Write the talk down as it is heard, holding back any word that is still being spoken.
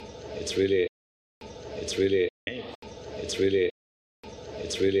it's really, it's really, it's really,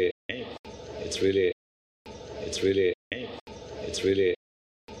 it's really, it's really, it's really, it's really,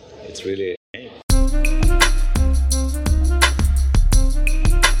 it's really.